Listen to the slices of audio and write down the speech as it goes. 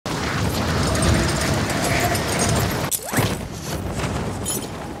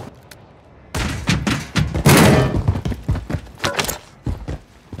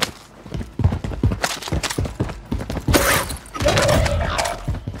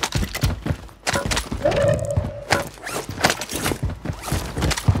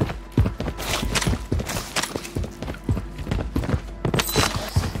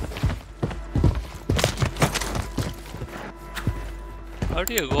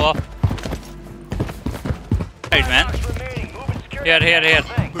you go off? Right, man. Here.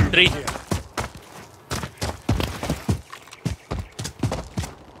 3.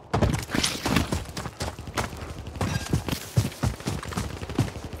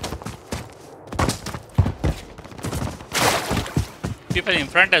 People in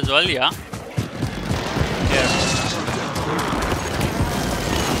front as well, yeah. Here.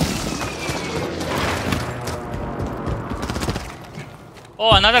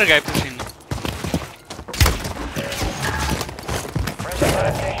 Oh, another guy pushing.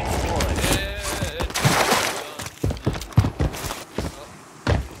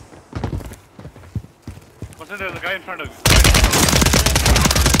 There's a guy in front of you.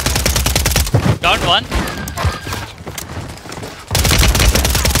 Down one.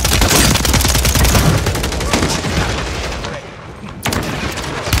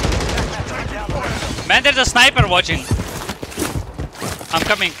 Man, there's a sniper watching. I'm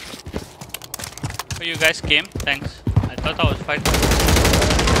coming. Oh, you guys came? Thanks. I thought I was fighting.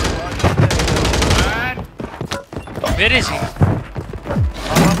 Where is he?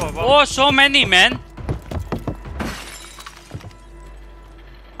 Oh, so many, man.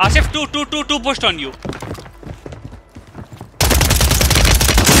 Asif, two pushed on you.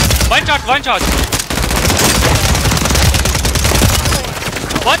 One shot.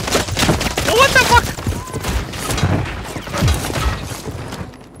 What? Oh, what the fuck?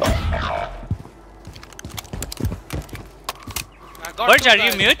 Birch, are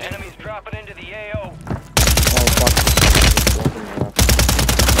you mute? Enemies dropping into the AO. Oh fuck.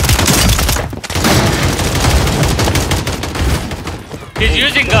 He's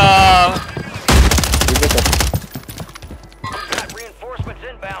using Reinforcements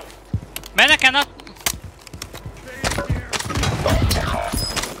inbound. Man, I cannot.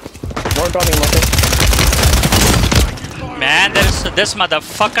 More coming, Man, there's this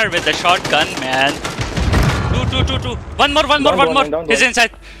motherfucker with the shotgun, man. Two. One more. He's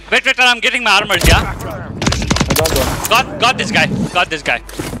inside. Wait, I'm getting my armors, yeah? Got this guy.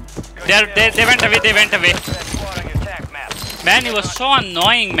 They went away. Man, he was so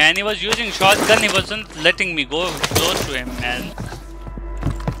annoying, man. He was using shotgun. He wasn't letting me go close to him, man.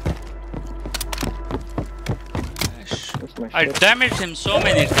 I damaged him so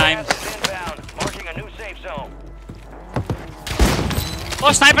many times.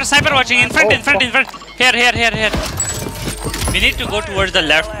 Oh, sniper watching in front. Here. We need to go towards the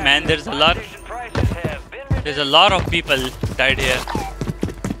left, man. There's a lot of people died here.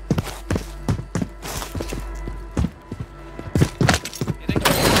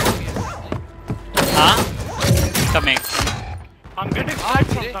 Huh? Coming. I'm getting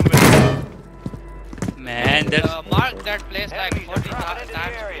sniped from somewhere. Man, there's mark that place like 40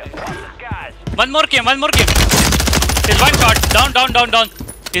 times. One more came. He's one shot. Down.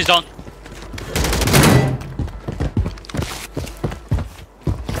 He's down.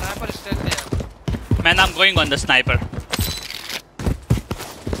 Sniper is still there. Man, I'm going on the sniper.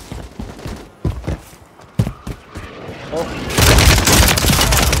 Oh.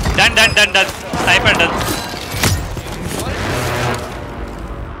 Done. Sniper done.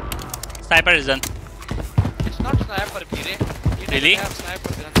 Sniper is done. It's not sniper, Pire. Really? Have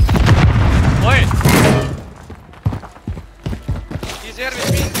sniper gun. Oi! He's here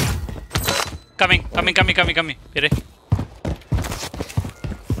with me. Coming. Pire.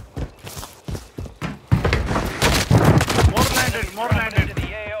 More landed. More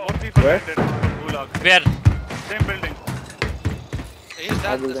people Where? landed. Gulag. Where? Same building. He's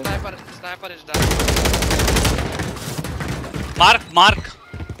done. The sniper is done. Mark.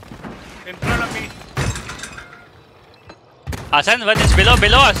 In front of me. Hassan, one is below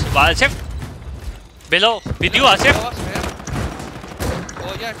us. Asif. Below. With you, Asif.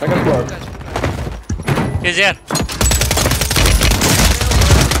 Oh yeah. Second floor. He's here.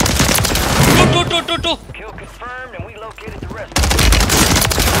 Two. Kill confirmed and we located the rest.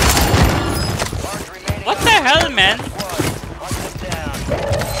 What the hell, man? Hunt them down.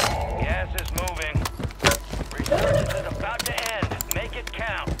 Gas is moving. Resurgence is about to end. Make it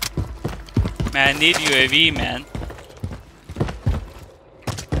count. Man, need UAV, man.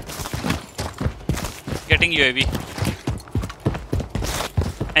 Getting UAV.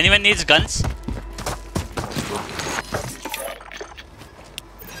 Anyone needs guns?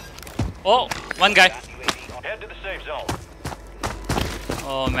 Oh, one guy. Head to the safe zone.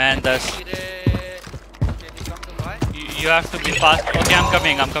 Oh man, that's. Can you come to buy? You have to be fast. Okay, I'm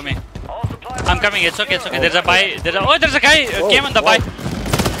coming. All supplies I'm coming. It's okay. There's a buy. There's a guy came on the buy.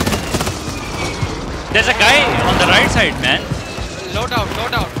 There's a guy on the right side, man. Loadout.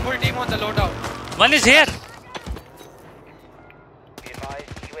 Full team on the loadout. One is here. Be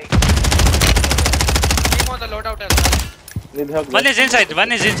advised, Team on the loadout as well. Need help. One is inside.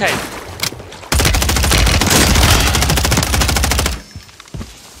 One is inside.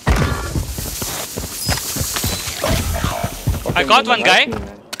 I got one guy.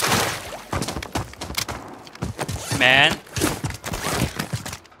 Man.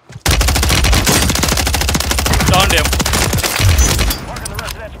 Downed him.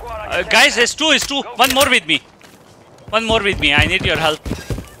 Guys, it's two. One more with me. One more with me. I need your help.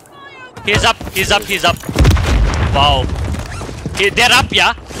 He's up. Wow. They're up,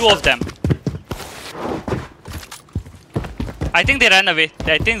 yeah? Two of them. I think they ran away.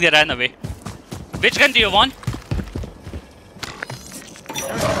 Which gun do you want?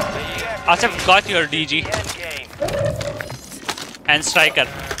 Asif got your DG. And striker.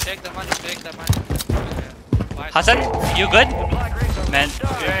 Take the money. Hassan, you good? Man,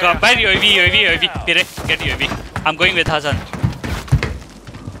 go buy UAV. Pire, get UAV. I'm going with Hassan.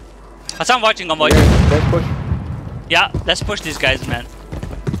 Hassan, I'm watching. Let's push. Yeah, let's push these guys, man.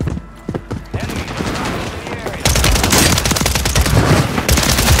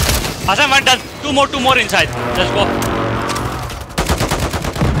 Hassan, one done. Two more inside. Let's go.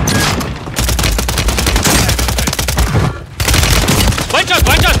 One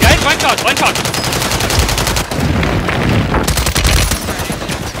shot, guys. One shot.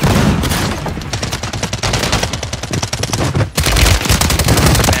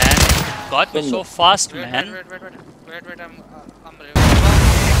 Man, got me so fast, man. Wait, I'm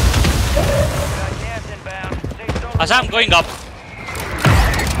Hassan, I'm going up.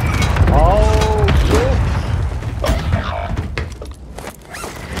 Oh shit!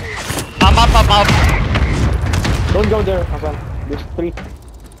 I'm up. Don't go there, Hassan. There's 3.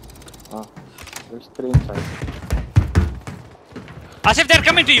 There's 3 inside. Asif, they're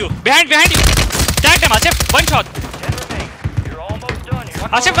coming to you. Behind you. Tag them, Asif. One shot. You're almost done here.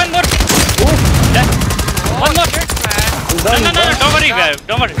 Asif, one more. One more. No.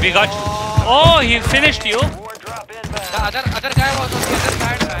 Don't worry. We got. Oh, he finished you. More drop inbound. The other guy was on the other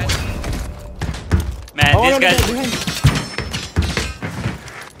side, man. Man, these guys.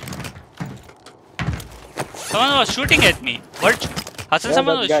 Someone was shooting at me. What? Hassan, Yeah,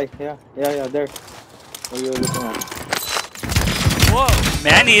 someone that was. guy. Yeah, there. What are you looking at? Whoa,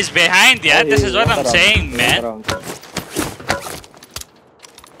 man, he's behind. Yeah, this is what I'm saying, man.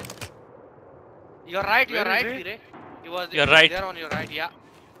 You're right, Where is he? Pire. He was You're right. there on your right, yeah.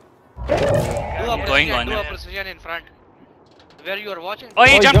 Going on. Do a precision in front. Where you are watching? Oh,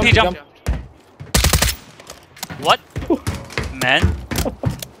 he Oh, jumped. he jumped. What? Man,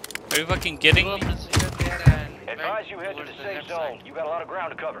 are you fucking kidding Do a me? precision there and Advise you head to the safe zone. You got a lot of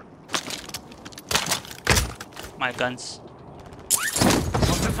ground to cover. My guns.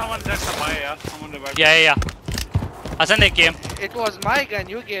 Someone said to buy, yeah? Someone revived. Yeah. Hassan, they came. it was my gun,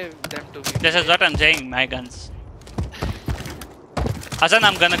 you gave them to me. This is what I'm saying, my guns. Hassan,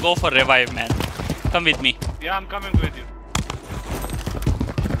 I'm gonna go for revive, man. Come with me. Yeah, I'm coming with you.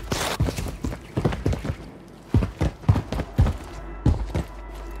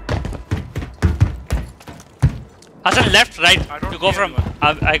 Hassan, left, right. I don't You go see from.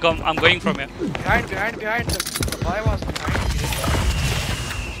 anyone. I'm going from here. Behind. The boy was behind.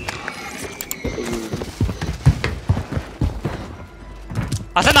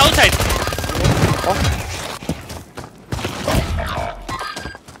 Hassan, outside.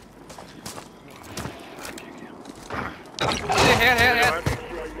 Here.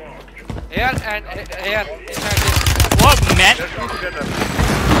 Here and here. Inside this. Whoa, man. Let's go together.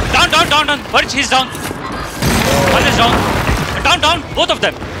 Down. Birch, he's down. One is down. Down. Both of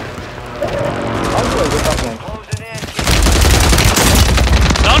them. How do I get up, man? Closing in.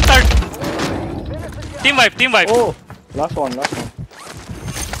 Down third. Team wipe. Oh! Last one.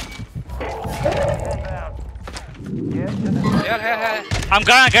 Here. I'm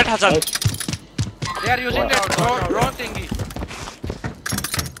gonna get Hassan. Nice. They are using that drone thingy.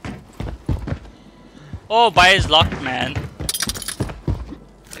 Oh, buy is locked, man.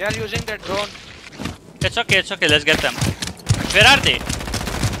 They are using that drone. It's okay. Let's get them. Where are they?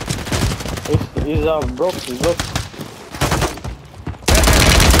 He's broke.